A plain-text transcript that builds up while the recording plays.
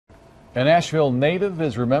An Asheville native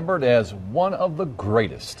is remembered as one of the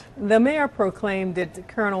greatest. The mayor proclaimed it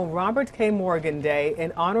Colonel Robert K. Morgan Day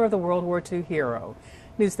in honor of the World War II hero.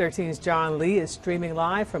 News 13's John Lee is streaming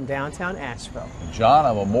live from downtown Asheville. John,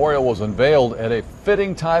 a memorial was unveiled at a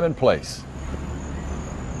fitting time and place.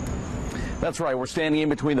 That's right. We're standing in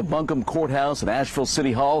between the Buncombe Courthouse and Asheville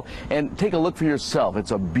City Hall, and take a look for yourself. It's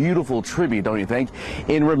a beautiful tribute, don't you think?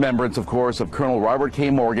 In remembrance, of course, of Colonel Robert K.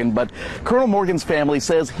 Morgan. But Colonel Morgan's family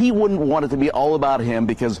says he wouldn't want it to be all about him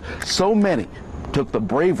because so many took the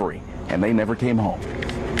bravery and they never came home.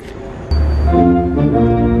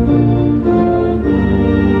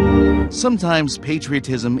 Sometimes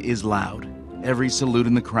patriotism is loud. Every salute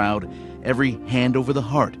in the crowd, every hand over the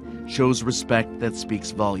heart shows respect that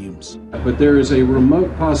speaks volumes. But there is a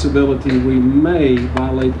remote possibility we may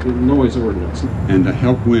violate the noise ordinance. And to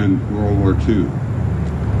help win World War II.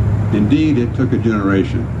 Indeed, it took a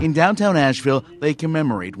generation. In downtown Asheville, they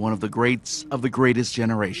commemorate one of the greats of the greatest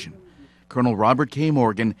generation, Colonel Robert K.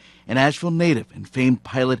 Morgan, an Asheville native and famed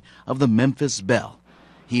pilot of the Memphis Belle.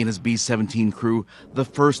 He and his B-17 crew, the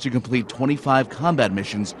first to complete 25 combat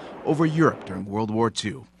missions over Europe during World War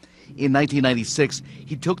II. In 1996,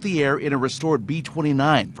 he took the air in a restored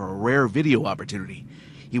B-29 for a rare video opportunity.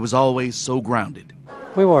 He was always so grounded.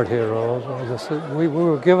 We weren't heroes. We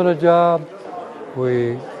were given a job.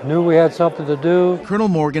 We knew we had something to do. Colonel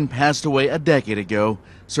Morgan passed away a decade ago,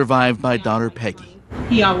 survived by daughter Peggy.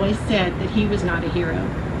 He always said that he was not a hero,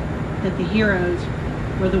 that the heroes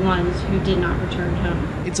were the ones who did not return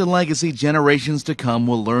home. It's a legacy generations to come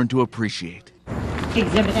will learn to appreciate.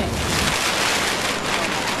 Exhibit A.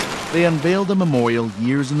 They unveiled a memorial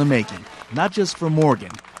years in the making, not just for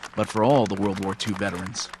Morgan, but for all the World War II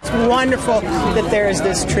veterans. It's wonderful that there is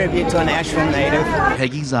this tribute to an Asheville native.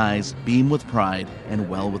 Peggy's eyes beam with pride and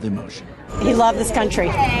well with emotion. He loved this country,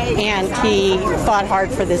 and he fought hard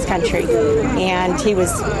for this country, and he was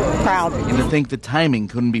proud. And to think the timing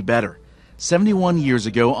couldn't be better. 71 years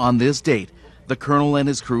ago on this date, the colonel and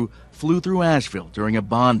his crew flew through Asheville during a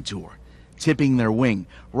bond tour, tipping their wing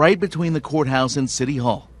right between the courthouse and City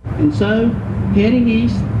Hall. And so, heading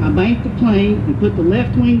east, I banked the plane and put the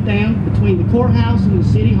left wing down between the courthouse and the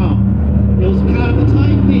City Hall. It was kind of a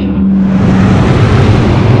tight fit.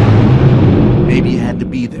 Maybe you had to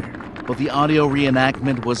be there, but the audio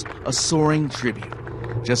reenactment was a soaring tribute.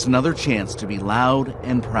 Just another chance to be loud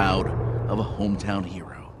and proud of a hometown hero.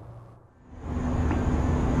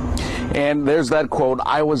 And there's that quote,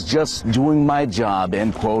 "I was just doing my job,"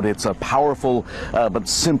 end quote. It's a powerful but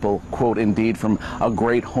simple quote indeed from a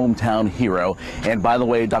great hometown hero. And by the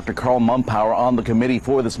way, Dr. Carl Mumpower on the committee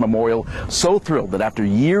for this memorial, so thrilled that after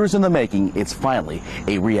years in the making, it's finally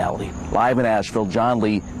a reality. Live in Asheville, John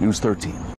Lee, News 13.